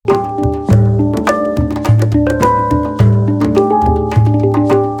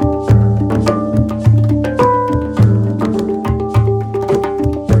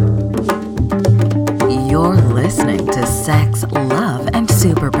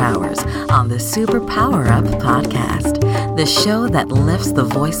superpowers on the Super Power Up podcast, the show that lifts the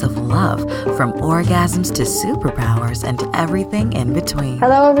voice of love from orgasms to superpowers and everything in between.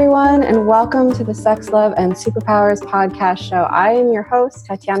 Hello, everyone, and welcome to the Sex, Love, and Superpowers podcast show. I am your host,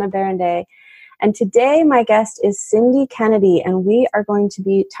 Tatiana Baranday, and today my guest is Cindy Kennedy, and we are going to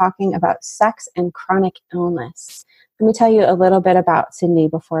be talking about sex and chronic illness. Let me tell you a little bit about Cindy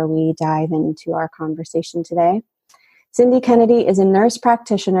before we dive into our conversation today. Cindy Kennedy is a nurse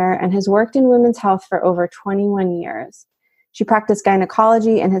practitioner and has worked in women's health for over 21 years. She practiced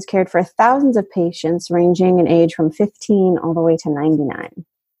gynecology and has cared for thousands of patients ranging in age from 15 all the way to 99.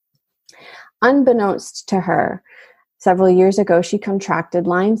 Unbeknownst to her, several years ago, she contracted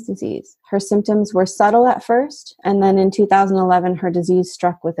Lyme's disease. Her symptoms were subtle at first, and then in 2011, her disease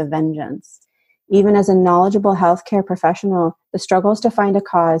struck with a vengeance. Even as a knowledgeable healthcare professional, the struggles to find a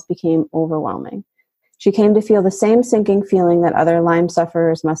cause became overwhelming. She came to feel the same sinking feeling that other Lyme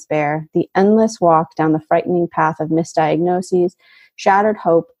sufferers must bear, the endless walk down the frightening path of misdiagnoses, shattered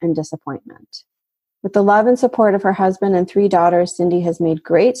hope, and disappointment. With the love and support of her husband and 3 daughters, Cindy has made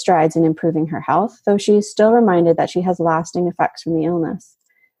great strides in improving her health, though she is still reminded that she has lasting effects from the illness.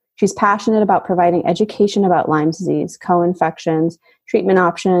 She's passionate about providing education about Lyme disease, co-infections, treatment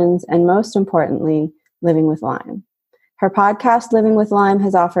options, and most importantly, living with Lyme. Her podcast, Living with Lyme,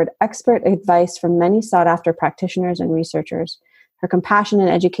 has offered expert advice from many sought-after practitioners and researchers. Her compassion and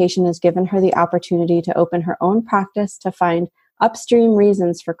education has given her the opportunity to open her own practice to find upstream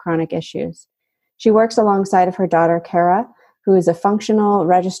reasons for chronic issues. She works alongside of her daughter, Kara, who is a functional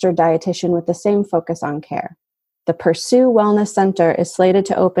registered dietitian with the same focus on care. The Pursue Wellness Center is slated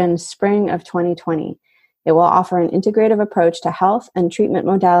to open spring of 2020. It will offer an integrative approach to health and treatment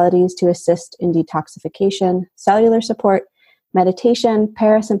modalities to assist in detoxification, cellular support, meditation,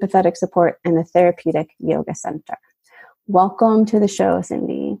 parasympathetic support, and a therapeutic yoga center. Welcome to the show,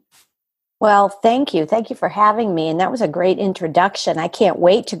 Cindy. Well, thank you. Thank you for having me. And that was a great introduction. I can't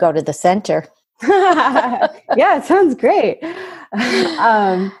wait to go to the center. Yeah, it sounds great.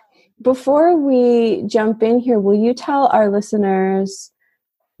 Before we jump in here, will you tell our listeners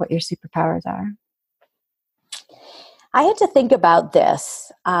what your superpowers are? I had to think about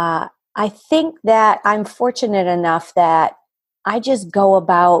this. I think that I'm fortunate enough that I just go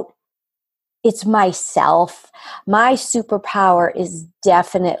about, it's myself. My superpower is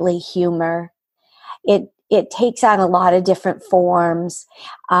definitely humor. It takes on a lot of different forms.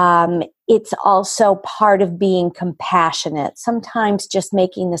 It's also part of being compassionate, sometimes just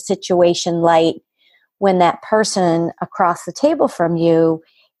making the situation light when that person across the table from you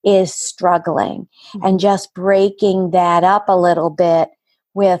is struggling, and just breaking that up a little bit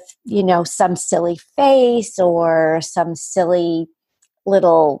with, some silly face or some silly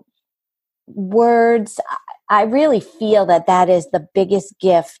little words. I really feel that that is the biggest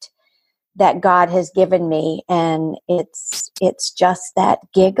gift that God has given me, and it's just that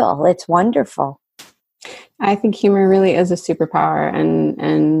giggle. It's wonderful. I think humor really is a superpower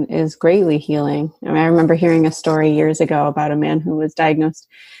and is greatly healing. I remember hearing a story years ago about a man who was diagnosed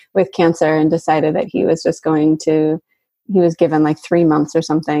with cancer and decided that he was given like 3 months or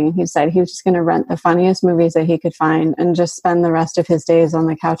something. He decided he was just going to rent the funniest movies that he could find and just spend the rest of his days on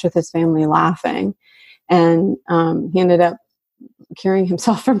the couch with his family laughing. And he ended up curing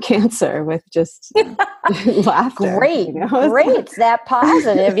himself from cancer with just laughter. Great. That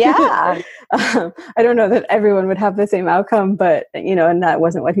positive. Yeah. I don't know that everyone would have the same outcome, but, and that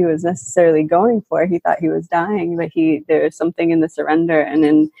wasn't what he was necessarily going for. He thought he was dying, but there's something in the surrender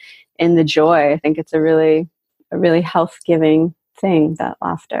and in the joy. I think it's a really health-giving thing, that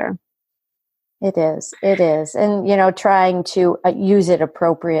laughter. It is. And, trying to use it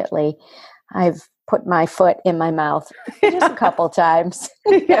appropriately. I've put my foot in my mouth just a couple times.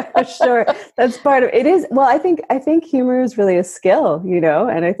 Yeah, sure. That's part of it. Is, well, I think humor is really a skill,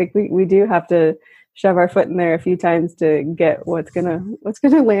 and I think we do have to shove our foot in there a few times to get what's gonna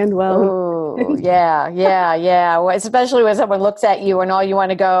land well. Oh, yeah. Well, especially when someone looks at you and all you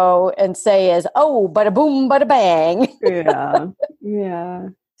want to go and say is, "Oh, bada boom, bada bang." Yeah.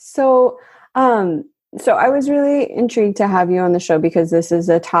 So I was really intrigued to have you on the show because this is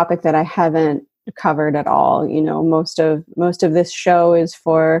a topic that I haven't covered at all. Most of this show is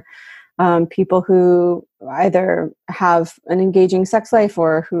for people who either have an engaging sex life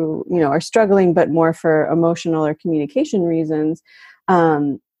or who are struggling, but more for emotional or communication reasons.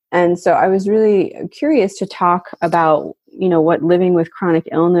 And so I was really curious to talk about what living with chronic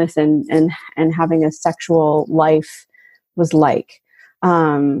illness and having a sexual life was like.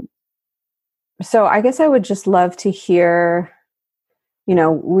 So I guess I would just love to hear.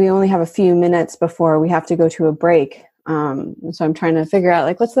 We only have a few minutes before we have to go to a break. So I'm trying to figure out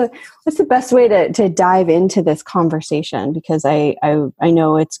like what's the best way to dive into this conversation, because I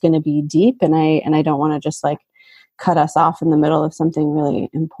know it's going to be deep, and I don't want to just like cut us off in the middle of something really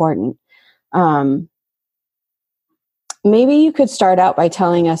important. Maybe you could start out by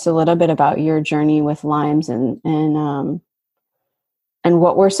telling us a little bit about your journey with Lyme's, and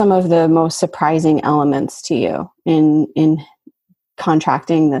what were some of the most surprising elements to you in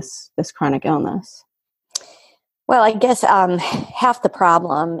contracting this chronic illness? Well, I guess half the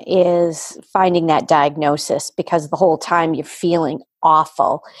problem is finding that diagnosis, because the whole time you're feeling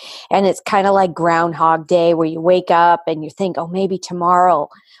awful. And it's kind of like Groundhog Day, where you wake up and you think, oh, maybe tomorrow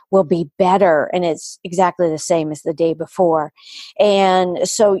will be better. And it's exactly the same as the day before. And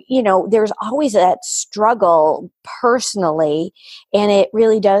so, there's always that struggle personally, and it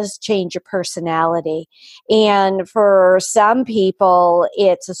really does change your personality. And for some people,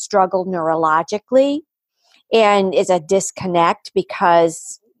 it's a struggle neurologically. And it's a disconnect,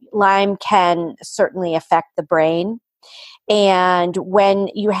 because Lyme can certainly affect the brain. And when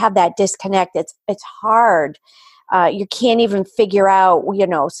you have that disconnect, it's hard. You can't even figure out,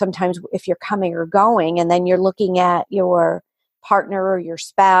 sometimes if you're coming or going, and then you're looking at your partner or your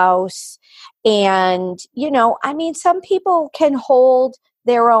spouse. And, some people can hold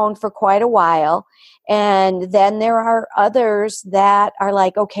their own for quite a while. And then there are others that are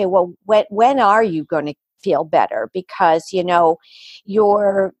like, okay, well, when are you going to feel better? Because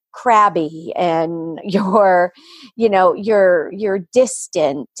you're crabby, and you're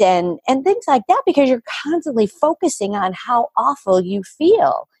distant, and things like that, because you're constantly focusing on how awful you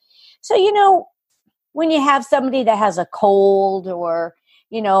feel. So when you have somebody that has a cold, or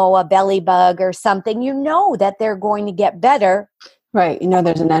a belly bug or something, that they're going to get better, right?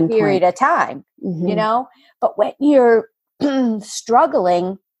 There's an end period point. of time. Mm-hmm. But when you're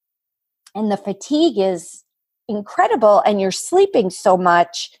struggling, and the fatigue is incredible, and you're sleeping so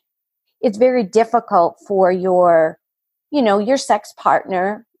much, it's very difficult for your sex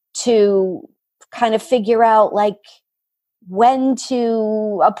partner to kind of figure out like when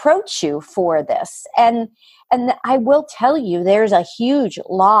to approach you for this. And I will tell you, there's a huge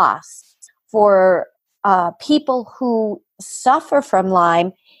loss for people who suffer from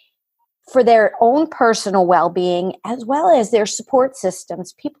Lyme, for their own personal well-being, as well as their support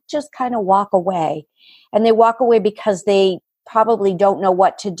systems. People just kind of walk away, and they walk away because they probably don't know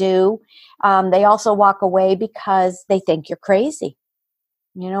what to do. They also walk away because they think you're crazy.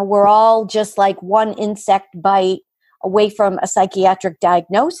 We're all just like one insect bite away from a psychiatric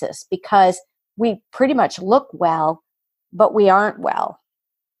diagnosis, because we pretty much look well, but we aren't well.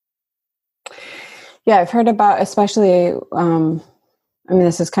 Yeah, I've heard about, especially,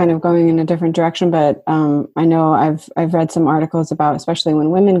 this is kind of going in a different direction, but I know I've read some articles about, especially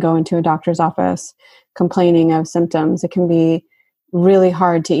when women go into a doctor's office complaining of symptoms, it can be really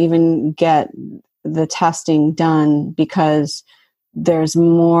hard to even get the testing done, because there's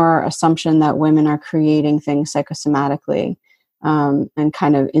more assumption that women are creating things psychosomatically, and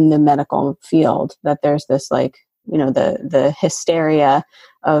kind of in the medical field, that there's this like, the hysteria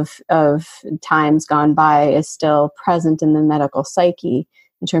of times gone by is still present in the medical psyche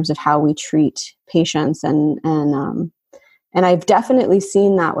in terms of how we treat patients. And I've definitely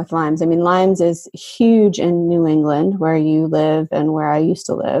seen that with Lyme's. Lyme's is huge in New England, where you live and where I used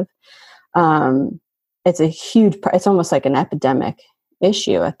to live. It's almost like an epidemic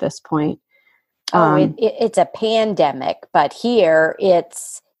issue at this point. It's a pandemic, but here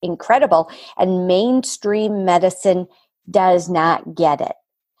it's incredible. And mainstream medicine does not get it.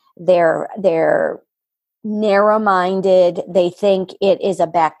 They're narrow-minded. They think it is a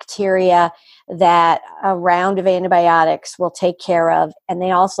bacteria that a round of antibiotics will take care of. And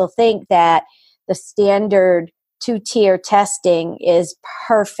they also think that the standard 2-tier testing is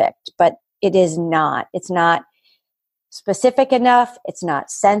perfect, but it is not. It's not specific enough. It's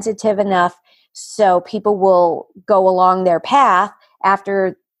not sensitive enough. So people will go along their path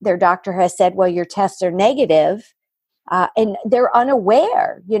after their doctor has said, well, your tests are negative. And they're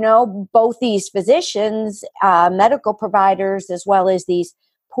unaware, both these physicians, medical providers, as well as these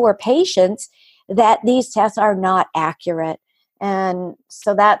poor patients, that these tests are not accurate. And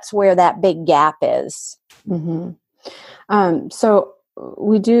so that's where that big gap is. Mm-hmm. So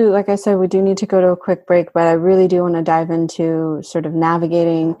we do, like I said, we do need to go to a quick break, but I really do want to dive into sort of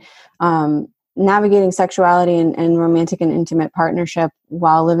navigating sexuality and romantic and intimate partnership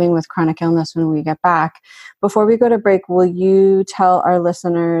while living with chronic illness when we get back. Before we go to break, will you tell our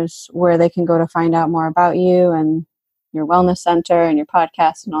listeners where they can go to find out more about you and your wellness center and your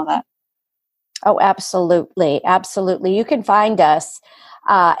podcast and all that? Oh, absolutely. Absolutely. You can find us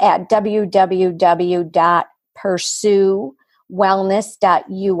at www.perspectives, pursue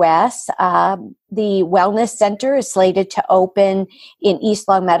wellness.us. The Wellness Center is slated to open in East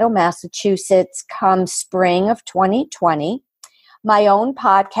Longmeadow, Massachusetts come spring of 2020. My own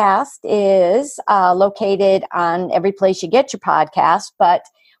podcast is located on every place you get your podcast, but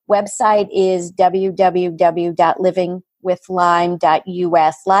website is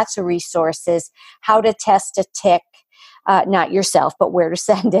www.livingwithlyme.us. Lots of resources, how to test a tick, not yourself, but where to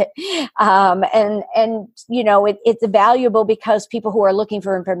send it. And you know, it's valuable because people who are looking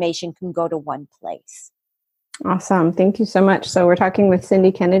for information can go to one place. Awesome. Thank you so much. So we're talking with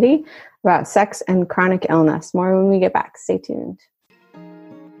Cindy Kennedy about sex and chronic illness. More when we get back. Stay tuned.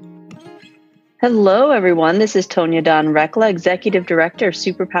 Hello, everyone. This is Tonya Dawn Rekla, Executive Director of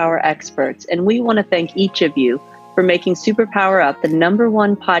Superpower Experts, and we want to thank each of you for making Superpower Up the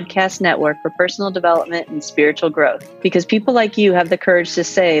 #1 podcast network for personal development and spiritual growth. Because people like you have the courage to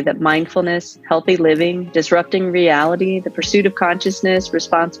say that mindfulness, healthy living, disrupting reality, the pursuit of consciousness,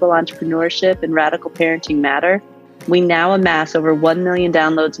 responsible entrepreneurship, and radical parenting matter. We now amass over 1 million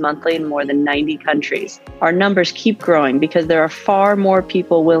downloads monthly in more than 90 countries. Our numbers keep growing because there are far more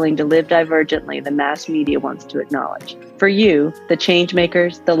people willing to live divergently than mass media wants to acknowledge. For you, the change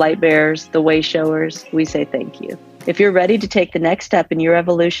makers, the light bearers, the way showers, we say thank you. If you're ready to take the next step in your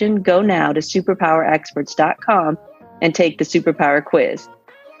evolution, go now to superpowerexperts.com and take the Superpower Quiz.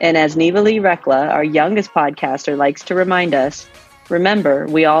 And as Neva Lee Rekla, our youngest podcaster, likes to remind us, remember,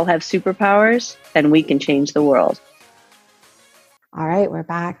 we all have superpowers and we can change the world. All right, we're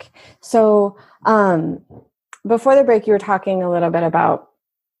back. So before the break, you were talking a little bit about,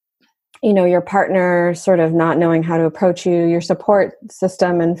 you know, your partner sort of not knowing how to approach you, your support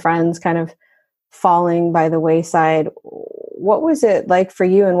system and friends kind of falling by the wayside. What was it like for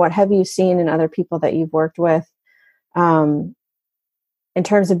you, and what have you seen in other people that you've worked with in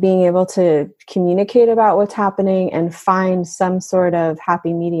terms of being able to communicate about what's happening and find some sort of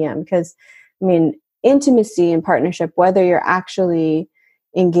happy medium? Because, I mean, intimacy and partnership, whether you're actually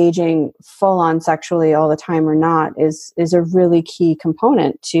engaging full on sexually all the time or not, is a really key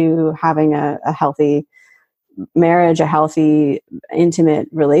component to having a healthy marriage, a healthy, intimate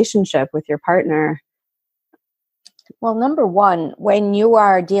relationship with your partner. Well, number one, when you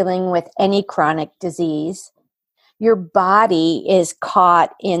are dealing with any chronic disease, your body is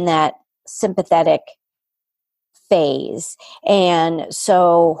caught in that sympathetic phase. And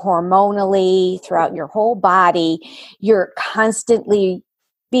so hormonally throughout your whole body, you're constantly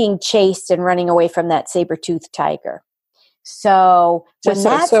being chased and running away from that saber-toothed tiger. So for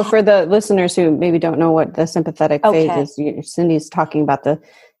the listeners who maybe don't know what the sympathetic phase is, Cindy's talking about the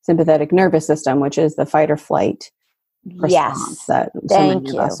sympathetic nervous system, which is the fight or flight response that so many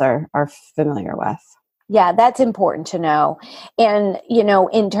of us are familiar with. Yeah, that's important to know. And, you know,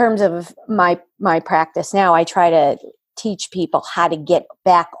 in terms of my practice now, I try to teach people how to get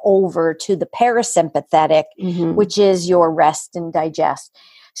back over to the parasympathetic, which is your rest and digest.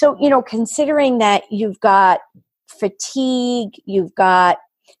 So, you know, considering that you've got fatigue, you've got,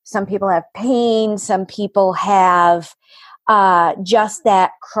 some people have pain, some people have just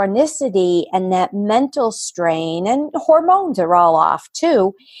that chronicity and that mental strain, and hormones are all off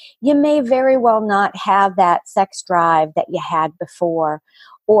too, you may very well not have that sex drive that you had before,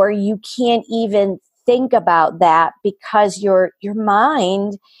 or you can't even think about that because your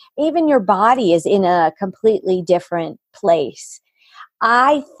mind, even your body, is in a completely different place.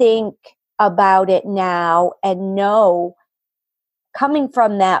 I think about it now and know, coming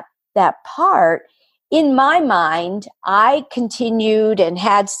from that part, in my mind, I continued and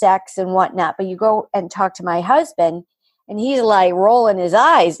had sex and whatnot, but you go and talk to my husband and he's like rolling his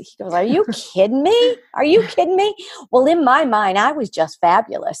eyes. He goes, "Are you kidding me? Are you kidding me?" Well, in my mind, I was just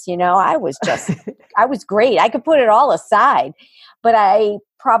fabulous. You know, I was great. I could put it all aside, but I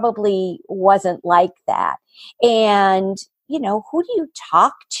probably wasn't like that. And, you know, who do you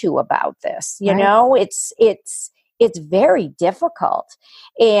talk to about this? You know, it's very difficult.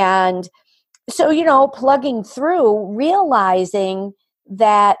 And so, you know, plugging through, realizing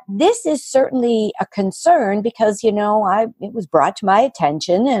that this is certainly a concern because, you know, it was brought to my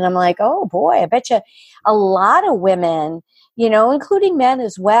attention and I'm like, oh boy, I bet you a lot of women, you know, including men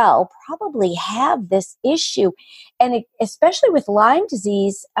as well, probably have this issue. And especially with Lyme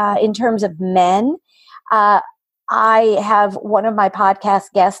disease, in terms of men, I have one of my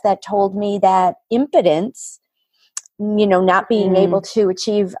podcast guests that told me that impotence, you know, not being able to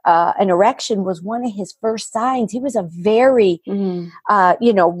achieve an erection was one of his first signs. He was a very,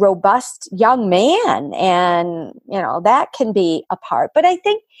 you know, robust young man. And, you know, that can be a part. But I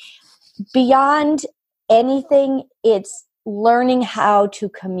think beyond anything, it's learning how to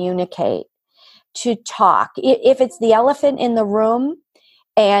communicate. to talk. If it's the elephant in the room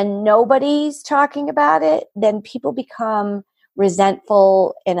and nobody's talking about it, then people become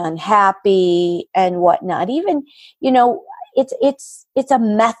resentful and unhappy and whatnot. Even, it's a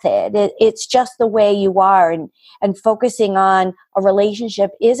method. It's just the way you are, and focusing on a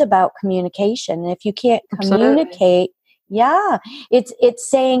relationship is about communication. And if you can't communicate, yeah, it's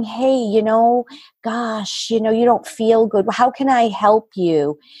saying, hey, gosh, you don't feel good. How can I help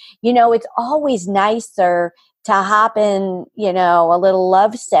you? It's always nicer to hop in, a little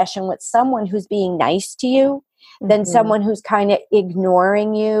love session with someone who's being nice to you than someone who's kind of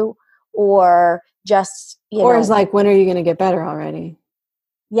ignoring you or just, or is like, when are you going to get better already?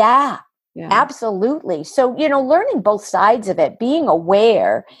 Yeah, absolutely. So, learning both sides of it, being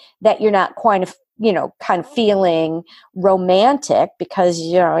aware that you're not kind of feeling romantic because,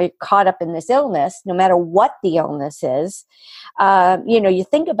 you're caught up in this illness, no matter what the illness is. You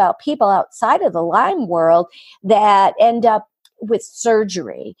think about people outside of the Lyme world that end up with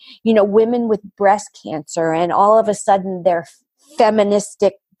surgery, women with breast cancer, and all of a sudden their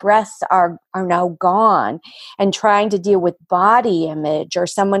feministic breasts are now gone, and trying to deal with body image, or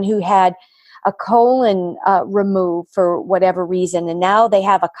someone who had a colon removed for whatever reason, and now they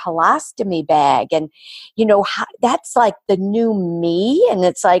have a colostomy bag, and that's like the new me, and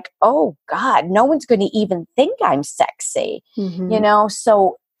it's like, oh God, no one's going to even think I'm sexy,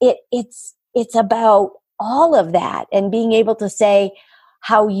 so it's about all of that, and being able to say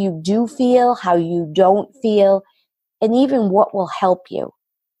how you do feel, how you don't feel, and even what will help you.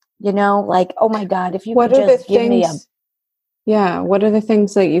 Like, oh my God, if you could just give me a... Yeah. What are the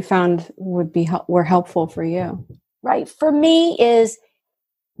things that you found were helpful for you? Right. For me is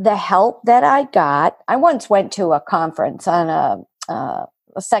the help that I got. I once went to a conference on a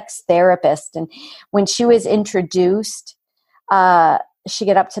sex therapist, and when she was introduced, she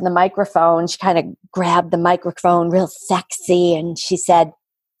got up to the microphone, she kind of grabbed the microphone real sexy, and she said,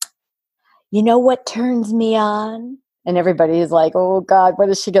 "You know what turns me on?" And everybody is like, oh God, what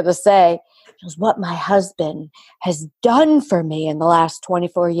is she going to say? She goes, "What my husband has done for me in the last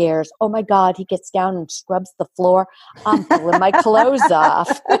 24 years. Oh my God, he gets down and scrubs the floor. I'm pulling my clothes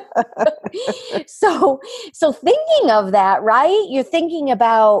off." So thinking of that, right? You're thinking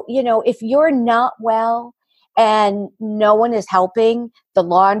about, if you're not well and no one is helping, the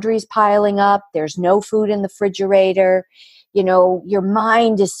laundry's piling up, there's no food in the refrigerator, your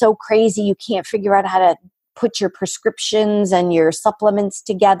mind is so crazy you can't figure out how to put your prescriptions and your supplements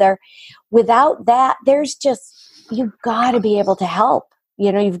together. Without that, you've got to be able to help.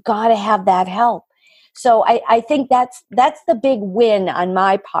 You've got to have that help. So I think that's the big win on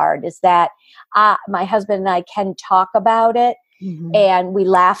my part, is that my husband and I can talk about it, and we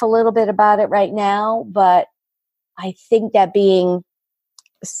laugh a little bit about it right now. But I think that being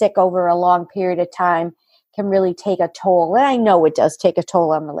sick over a long period of time can really take a toll. And I know it does take a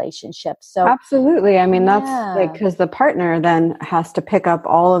toll on relationships. So absolutely. I mean, that's like, because the partner then has to pick up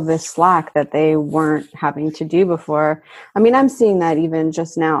all of this slack that they weren't having to do before. I mean, I'm seeing that even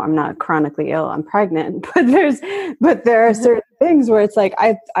just now. I'm not chronically ill, I'm pregnant, but there are certain things where it's like,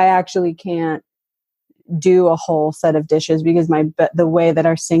 I actually can't do a whole set of dishes because the way that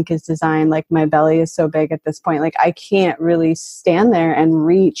our sink is designed, like my belly is so big at this point, like I can't really stand there and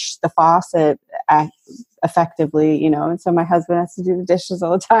reach the faucet effectively, and so my husband has to do the dishes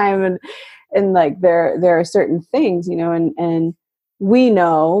all the time, and like there are certain things, and we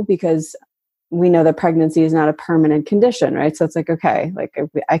know, because we know that pregnancy is not a permanent condition, right? So it's like, okay, like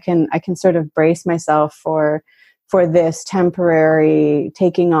I can sort of brace myself for this temporary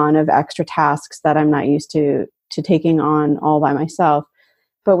taking on of extra tasks that I'm not used to taking on all by myself.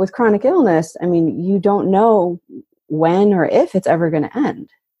 But with chronic illness, I mean, you don't know when or if it's ever going to end.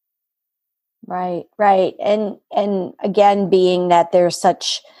 Right. And again, being that there's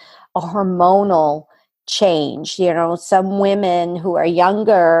such a hormonal change, some women who are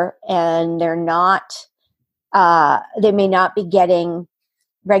younger and they're not, they may not be getting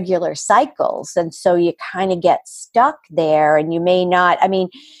regular cycles, and so you kind of get stuck there, and you may not,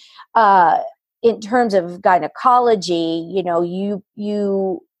 in terms of gynecology,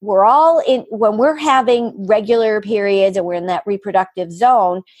 we're all in, when we're having regular periods and we're in that reproductive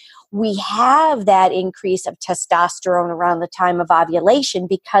zone, we have that increase of testosterone around the time of ovulation,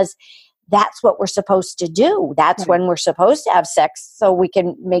 because that's what we're supposed to do. That's when we're supposed to have sex so we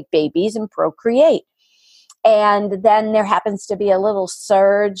can make babies and procreate. And then there happens to be a little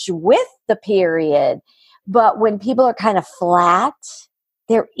surge with the period. But when people are kind of flat,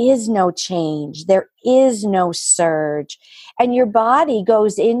 there is no change. There is no surge. And your body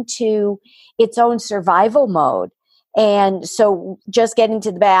goes into its own survival mode. And so just getting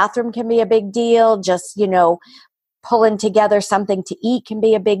to the bathroom can be a big deal. Just, pulling together something to eat can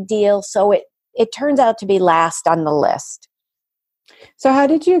be a big deal. So it turns out to be last on the list. So how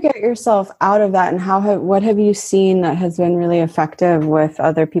did you get yourself out of that, and what have you seen that has been really effective with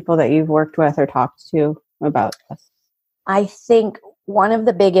other people that you've worked with or talked to about this? I think one of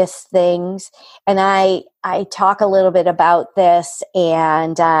the biggest things, and I talk a little bit about this,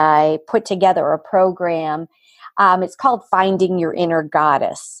 and I put together a program. It's called Finding Your Inner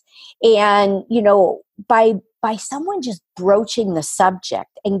Goddess. And, by someone just broaching the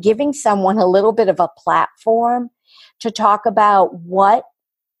subject and giving someone a little bit of a platform to talk about what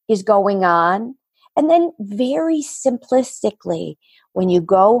is going on. And then very simplistically, when you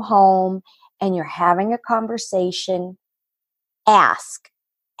go home and you're having a conversation, ask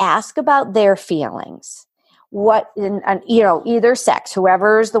about their feelings. Either sex,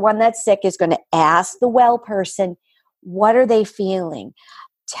 whoever's the one that's sick is going to ask the well person, what are they feeling?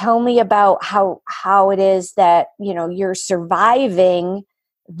 Tell me about how it is that, you're surviving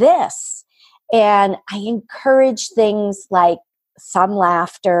this. And I encourage things like some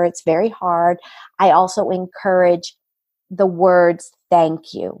laughter. It's very hard. I also encourage the words,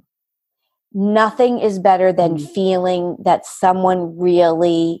 thank you. Nothing is better than feeling that someone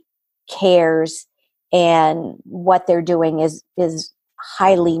really cares and what they're doing is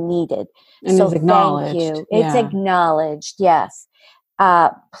highly needed. And so is acknowledged. Thank you. It's acknowledged. Yes.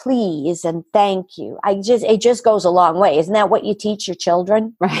 Please and thank you. It just goes a long way. Isn't that what you teach your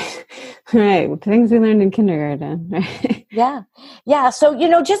children? Right. Right. Things we learned in kindergarten. Right. Yeah. Yeah. So,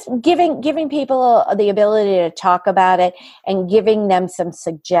 just giving people the ability to talk about it and giving them some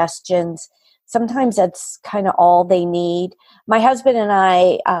suggestions. Sometimes that's kind of all they need. My husband and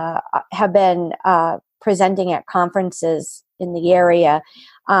I have been presenting at conferences in the area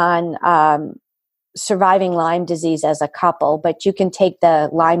on surviving Lyme disease as a couple, but you can take the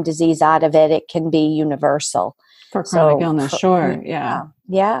Lyme disease out of it. It can be universal. For chronic illness, sure. Yeah.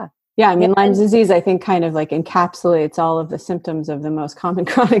 Yeah. Yeah, I mean, Lyme disease, I think, kind of like encapsulates all of the symptoms of the most common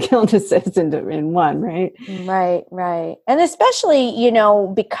chronic illnesses in one, right? Right. And especially,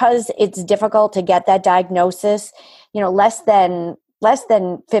 because it's difficult to get that diagnosis, less than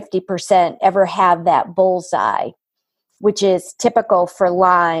 50% ever have that bullseye, which is typical for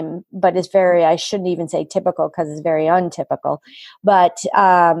Lyme, but it's I shouldn't even say typical because it's very untypical. But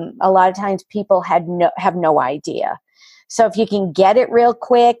a lot of times people have no idea. So if you can get it real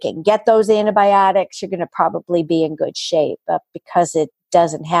quick and get those antibiotics, you're going to probably be in good shape. But because it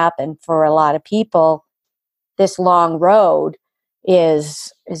doesn't happen for a lot of people, this long road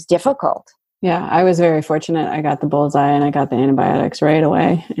is difficult. Yeah, I was very fortunate. I got the bullseye and I got the antibiotics right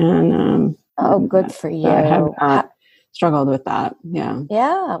away. And good for you. I have not struggled with that. Yeah.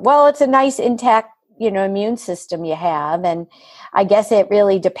 Yeah. Well, it's a nice intact, immune system you have. And I guess it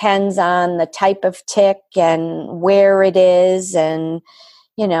really depends on the type of tick and where it is. And,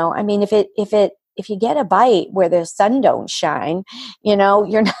 I mean, if you get a bite where the sun don't shine, you're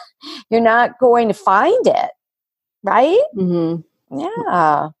not going to find it. Right. Mm-hmm.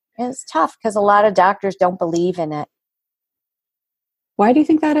 Yeah. It's tough because a lot of doctors don't believe in it. Why do you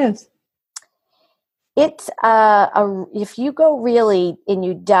think that is? It's if you go really and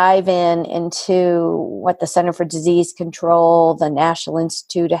you dive into what the Center for Disease Control, the National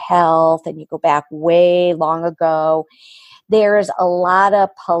Institute of Health, and you go back way long ago, there's a lot of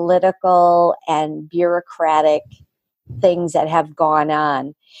political and bureaucratic things that have gone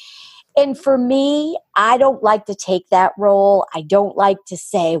on. And for me, I don't like to take that role. I don't like to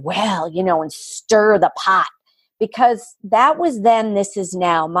say, well, and stir the pot, because that was then, this is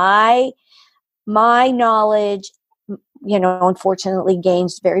now. My knowledge, unfortunately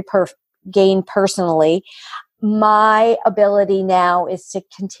gained personally. My ability now is to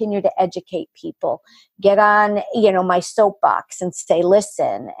continue to educate people, get on, my soapbox and say,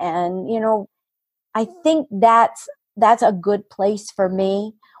 listen. And, I think that's a good place for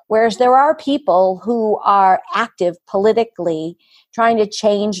me. Whereas there are people who are active politically trying to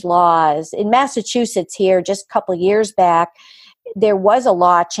change laws. In Massachusetts here, just a couple of years back, there was a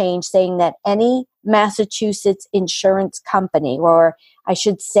law change saying that any Massachusetts insurance company, or I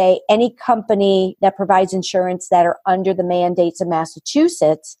should say any company that provides insurance that are under the mandates of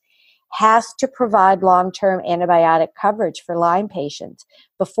Massachusetts, has to provide long-term antibiotic coverage for Lyme patients.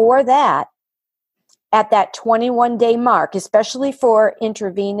 Before that, at that 21-day mark, especially for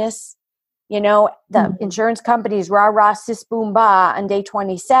intravenous, the insurance companies rah-rah, sis, boom, bah on day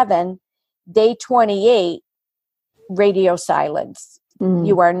 27, day 28, radio silence.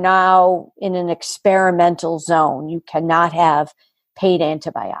 You are now in an experimental zone. You cannot have paid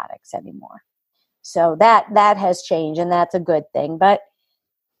antibiotics anymore. So that has changed, and that's a good thing. But,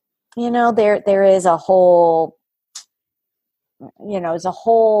 there is a whole,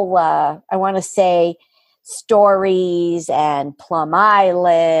 I want to say, stories and Plum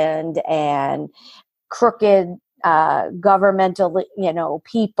Island and crooked governmental,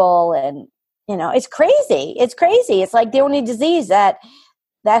 people. And, it's crazy. It's crazy. It's like the only disease that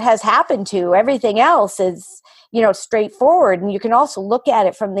has happened to. Everything else is, straightforward. And you can also look at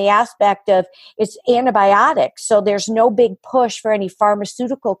it from the aspect of it's antibiotics. So there's no big push for any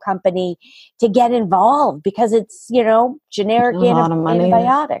pharmaceutical company to get involved because it's, generic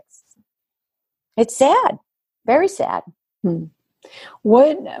antibiotics. It's sad. Very sad. You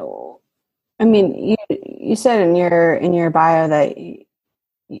said in your bio that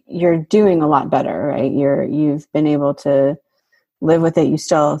you're doing a lot better, right? You've been able to live with it. You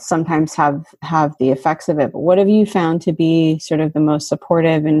still sometimes have the effects of it, but what have you found to be sort of the most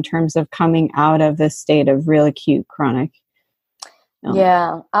supportive in terms of coming out of this state of real acute chronic illness?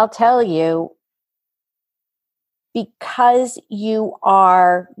 Yeah, I'll tell you, because you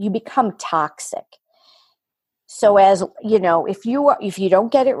become toxic. So as if you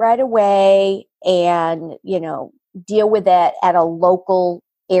don't get it right away and, deal with it at a local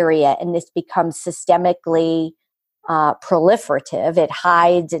area, and this becomes systemically proliferative, it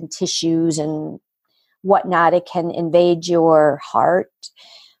hides in tissues and whatnot. It can invade your heart.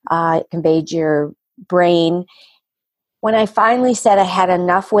 It can invade your brain. When I finally said I had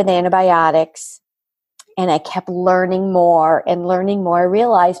enough with antibiotics and I kept learning more, I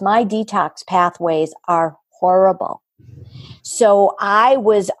realized my detox pathways are horrible. So I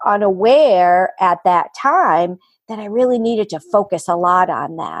was unaware at that time that I really needed to focus a lot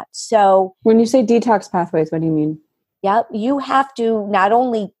on that. So when you say detox pathways, what do you mean? Yep, you have to not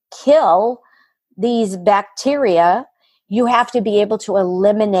only kill these bacteria, you have to be able to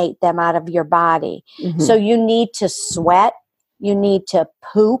eliminate them out of your body. Mm-hmm. So you need to sweat, you need to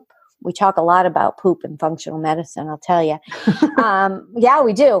poop. We talk a lot about poop in functional medicine, I'll tell you. Yeah,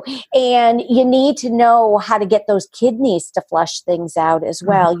 we do. And you need to know how to get those kidneys to flush things out as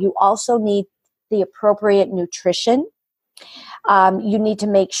well. Mm-hmm. You also need the appropriate nutrition. You need to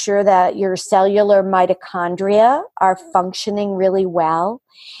make sure that your cellular mitochondria are functioning really well.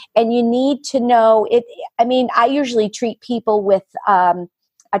 And you need to know it. I mean, I usually treat people with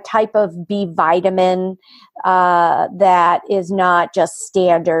a type of B vitamin that is not just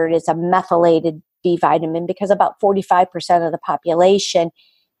standard. It's a methylated B vitamin because about 45% of the population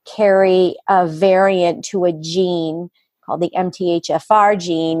carry a variant to a gene called the MTHFR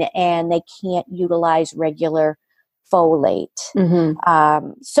gene, and they can't utilize regular folate.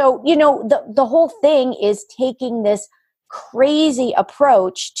 Mm-hmm. So, the whole thing is taking this crazy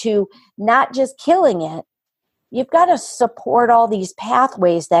approach to not just killing it. You've got to support all these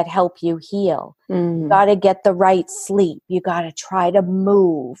pathways that help you heal. Mm-hmm. You've got to get the right sleep. You got to try to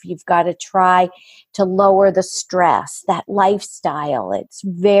move. You've got to try to lower the stress, that lifestyle. It's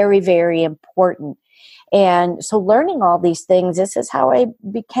very, very important. And so learning all these things, this is how I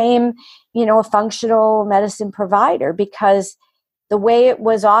became, a functional medicine provider, because the way it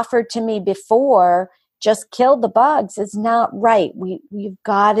was offered to me before, just kill the bugs, is not right. You've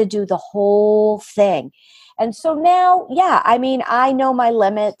got to do the whole thing. And so now, I know my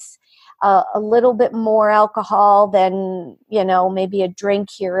limits. A little bit more alcohol than, maybe a drink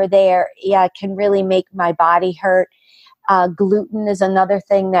here or there, can really make my body hurt. Gluten is another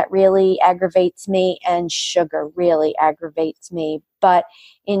thing that really aggravates me, and sugar really aggravates me. But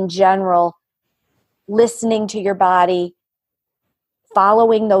in general, listening to your body,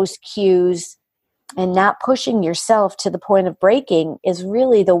 following those cues, and not pushing yourself to the point of breaking is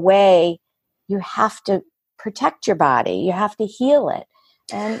really the way you have to protect your body. You have to heal it.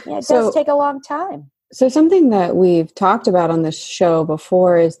 And it does take a long time. So something that we've talked about on this show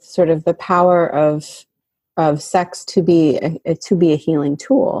before is sort of the power of sex to be a healing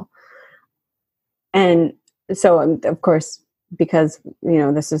tool. And so, of course, because,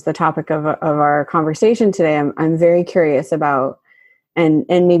 this is the topic of our conversation today, I'm very curious about, and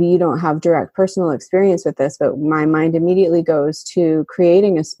maybe you don't have direct personal experience with this, but my mind immediately goes to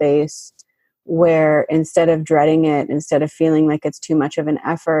creating a space where, instead of dreading it, instead of feeling like it's too much of an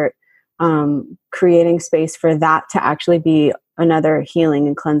effort, creating space for that to actually be another healing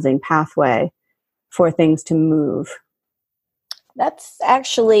and cleansing pathway for things to move. That's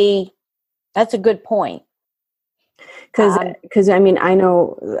a good point. Because I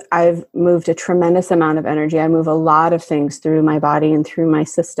know I've moved a tremendous amount of energy. I move a lot of things through my body and through my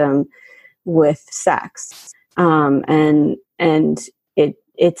system with sex. And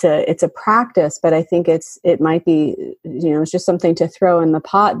it's a practice, but I think it might be, it's just something to throw in the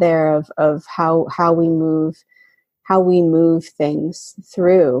pot there of how we move things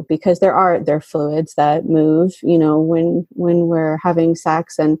through, because there are fluids that move, when we're having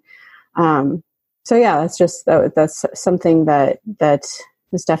sex. And so yeah, that's something that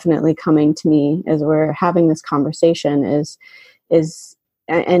is definitely coming to me as we're having this conversation is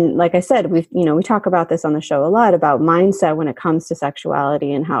and like I said, we talk about this on the show a lot, about mindset when it comes to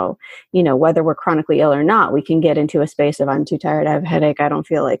sexuality, and how, whether we're chronically ill or not, we can get into a space of, I'm too tired, I have a headache, I don't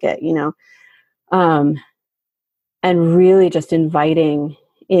feel like it, and really just inviting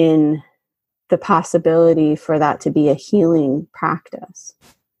in the possibility for that to be a healing practice.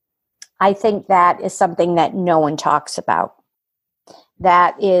 I think that is something that no one talks about.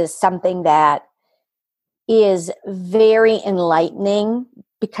 That is something that is very enlightening,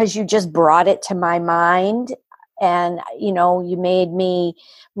 because you just brought it to my mind. And, you made me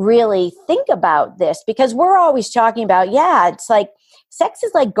really think about this, because we're always talking about, it's like sex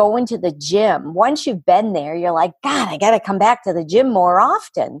is like going to the gym. Once you've been there, you're like, God, I got to come back to the gym more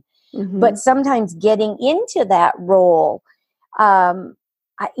often. Mm-hmm. But sometimes getting into that role, being,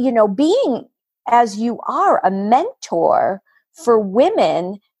 as you are, a mentor for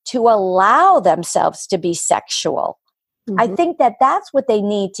women to allow themselves to be sexual. Mm-hmm. I think that that's what they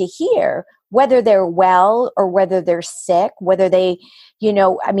need to hear, whether they're well or whether they're sick, whether they,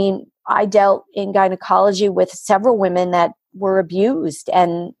 I dealt in gynecology with several women that were abused,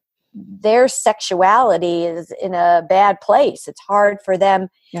 and their sexuality is in a bad place. It's hard for them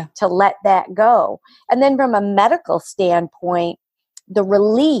to let that go. And then from a medical standpoint, the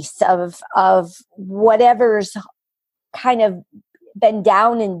release of whatever's kind of been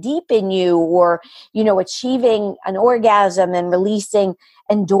down and deep in you, or, achieving an orgasm and releasing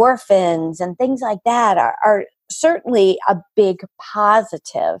endorphins and things like that are certainly a big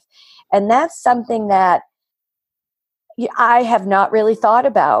positive. And that's something that I have not really thought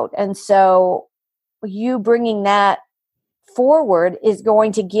about. And so you bringing that forward is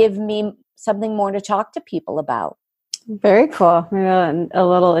going to give me something more to talk to people about. Very cool. Maybe a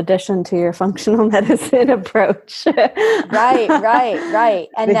little addition to your functional medicine approach. Right.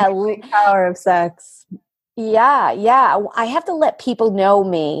 And the healing power of sex. Yeah. I have to let people know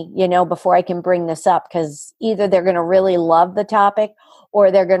me, before I can bring this up, because either they're going to really love the topic,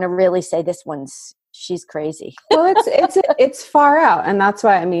 or they're going to really say, she's crazy. Well, it's far out. And that's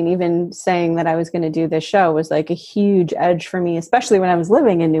why, even saying that I was going to do this show was like a huge edge for me, especially when I was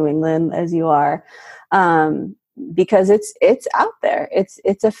living in New England, as you are. Because it's out there.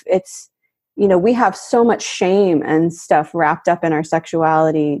 We have so much shame and stuff wrapped up in our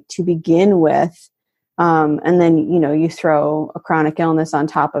sexuality to begin with. And then, you throw a chronic illness on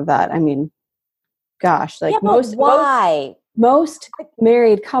top of that. Gosh, like most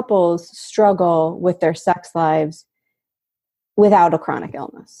married couples struggle with their sex lives without a chronic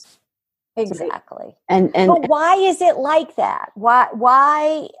illness. Exactly. But why is it like that?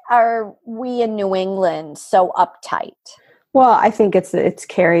 Why are we in New England so uptight? Well, I think it's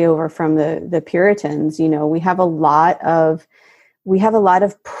carryover from the Puritans. We have a lot of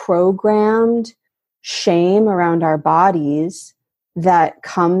programmed shame around our bodies that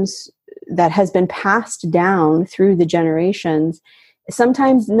has been passed down through the generations,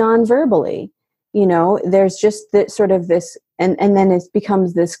 sometimes non-verbally. There's just that sort of this, and then it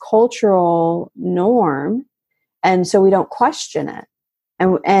becomes this cultural norm, and so we don't question it.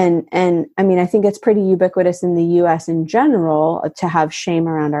 And I think it's pretty ubiquitous in the U.S. in general to have shame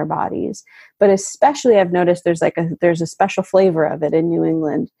around our bodies, but especially I've noticed there's a special flavor of it in New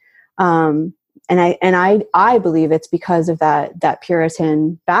England, and I believe it's because of that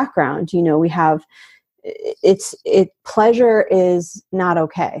Puritan background. We have pleasure is not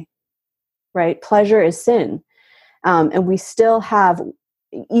okay. Right? Pleasure is sin. And we still have,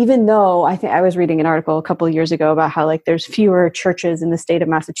 even though I think I was reading an article a couple of years ago about how there's fewer churches in the state of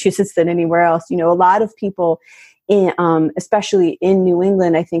Massachusetts than anywhere else. A lot of people especially in New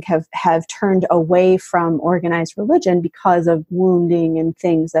England, I think have turned away from organized religion because of wounding and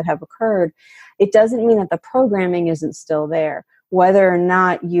things that have occurred. It doesn't mean that the programming isn't still there. Whether or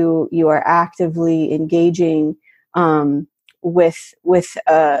not you are actively engaging with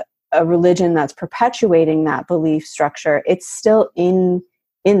a religion that's perpetuating that belief structure, it's still in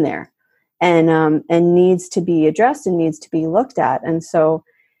there, and needs to be addressed and needs to be looked at. And so,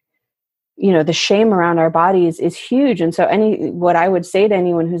 the shame around our bodies is huge. And so what I would say to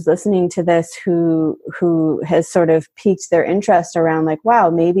anyone who's listening to this, who has sort of piqued their interest around wow,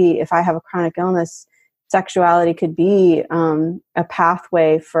 maybe if I have a chronic illness, sexuality could be a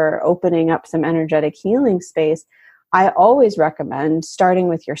pathway for opening up some energetic healing space. I always recommend starting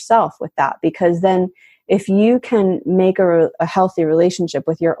with yourself with that, because then if you can make a healthy relationship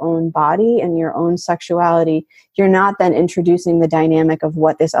with your own body and your own sexuality, you're not then introducing the dynamic of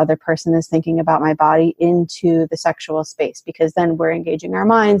what this other person is thinking about my body into the sexual space, because then we're engaging our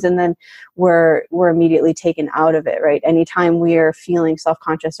minds and then we're immediately taken out of it, right? Anytime we are feeling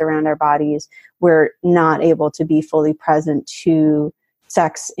self-conscious around our bodies, we're not able to be fully present to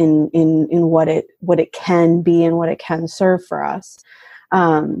sex in what it can be and what it can serve for us.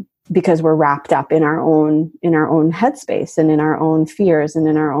 Because we're wrapped up in our own headspace and in our own fears and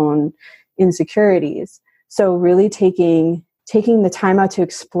in our own insecurities. So really taking the time out to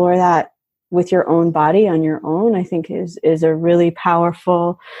explore that with your own body on your own, I think is a really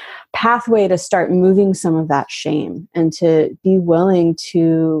powerful pathway to start moving some of that shame, and to be willing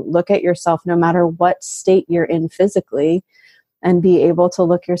to look at yourself no matter what state you're in physically, and be able to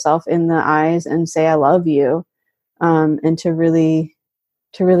look yourself in the eyes and say, I love you. And to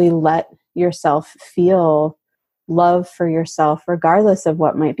really let yourself feel love for yourself, regardless of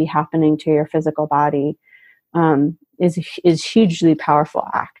what might be happening to your physical body, is hugely powerful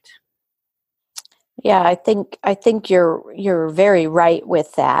act. Yeah, I think you're very right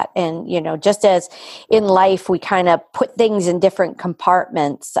with that. And, just as in life, we kind of put things in different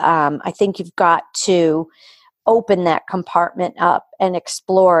compartments. I think you've got to open that compartment up and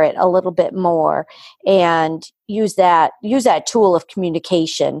explore it a little bit more, and use that tool of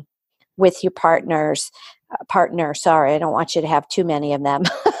communication with your partner. Sorry, I don't want you to have too many of them.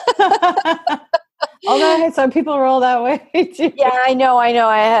 Although some people roll that way too. Yeah, I know.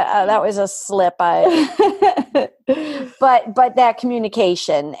 That was a slip. But that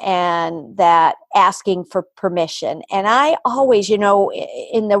communication and that asking for permission. And I always, in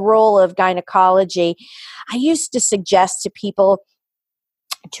the role of gynecology, I used to suggest to people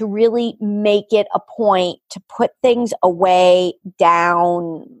to really make it a point to put things away,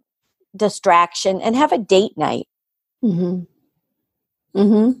 down, distraction, and have a date night. Mm-hmm.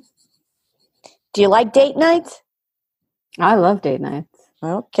 Mm-hmm. Do you like date nights? I love date nights.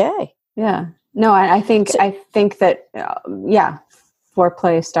 Okay. Yeah. No, I think that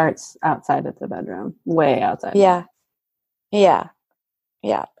foreplay starts outside of the bedroom, way outside. Yeah. Yeah.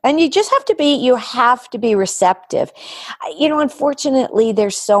 Yeah. And you have to be receptive. Unfortunately,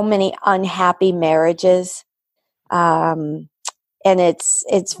 there's so many unhappy marriages. And it's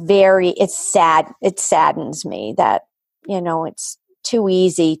sad. It saddens me that, it's too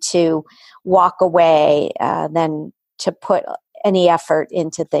easy to walk away than to put any effort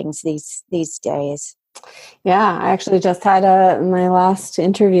into things these days. Yeah, I actually just had my last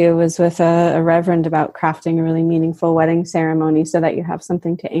interview was with a reverend about crafting a really meaningful wedding ceremony so that you have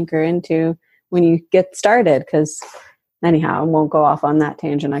something to anchor into when you get started. Because anyhow, I won't go off on that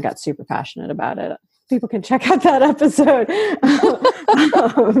tangent. I got super passionate about it. People can check out that episode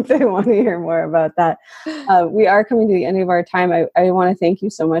if they want to hear more about that. We are coming to the end of our time. I want to thank you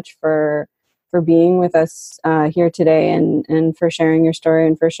so much for being with us here today, and for sharing your story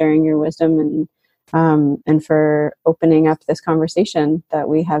and for sharing your wisdom, and for opening up this conversation that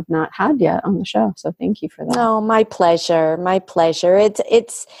we have not had yet on the show. So thank you for that. No, my pleasure. My pleasure.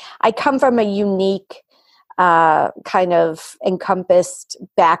 I come from a unique kind of encompassed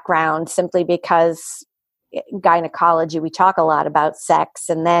background, simply because in gynecology, we talk a lot about sex,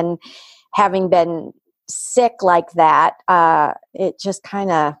 and then having been sick like that, it just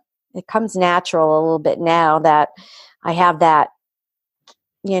it comes natural a little bit now that I have that.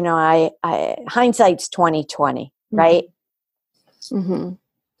 Hindsight's 20/20, right? Mm-hmm.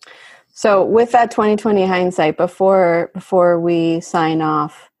 So with that 20/20 hindsight, before we sign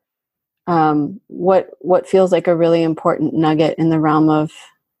off, what feels like a really important nugget in the realm of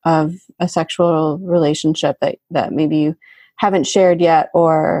a sexual relationship that maybe you haven't shared yet,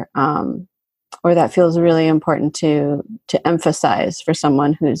 or that feels really important to emphasize for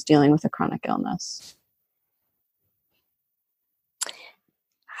someone who's dealing with a chronic illness?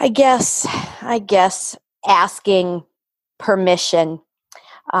 I guess asking permission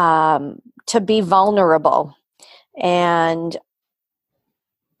to be vulnerable and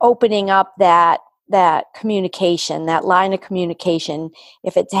opening up that communication, that line of communication.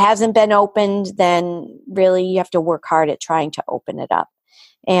 If it hasn't been opened, then really you have to work hard at trying to open it up.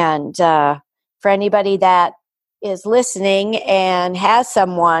 And for anybody that is listening and has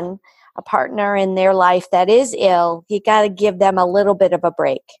someone, a partner in their life that is ill, you got to give them a little bit of a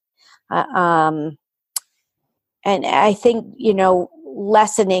break. And I think,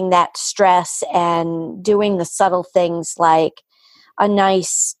 lessening that stress and doing the subtle things like a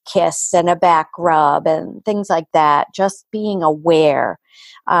nice kiss and a back rub and things like that, just being aware,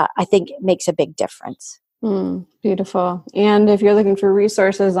 I think it makes a big difference. Beautiful. And if you're looking for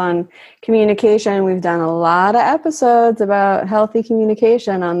resources on communication, we've done a lot of episodes about healthy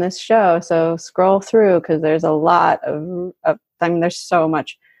communication on this show. So scroll through, because there's a lot of there's so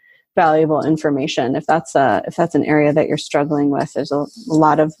much valuable information. If that's an area that you're struggling with, there's a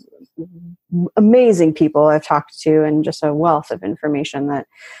lot of amazing people I've talked to, and just a wealth of information that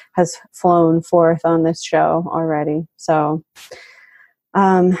has flown forth on this show already. So,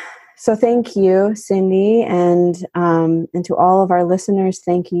 so thank you, Cindy, and to all of our listeners,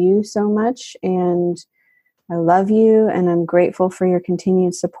 thank you so much. And I love you, and I'm grateful for your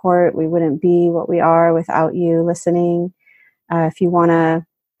continued support. We wouldn't be what we are without you listening. If you want to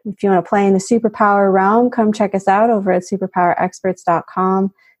play in the superpower realm, come check us out over at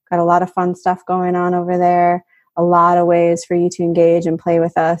superpowerexperts.com. Got a lot of fun stuff going on over there. A lot of ways for you to engage and play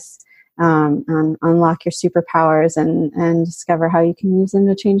with us. And unlock your superpowers and discover how you can use them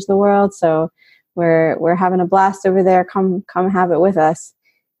to change the world. So we're having a blast over there. Come have it with us.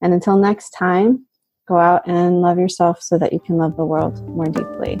 And until next time, go out and love yourself so that you can love the world more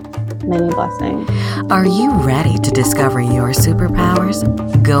deeply. Many blessings. Are you ready to discover your superpowers?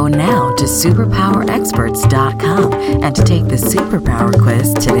 Go now to superpowerexperts.com and to take the superpower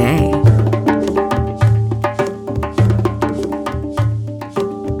quiz today.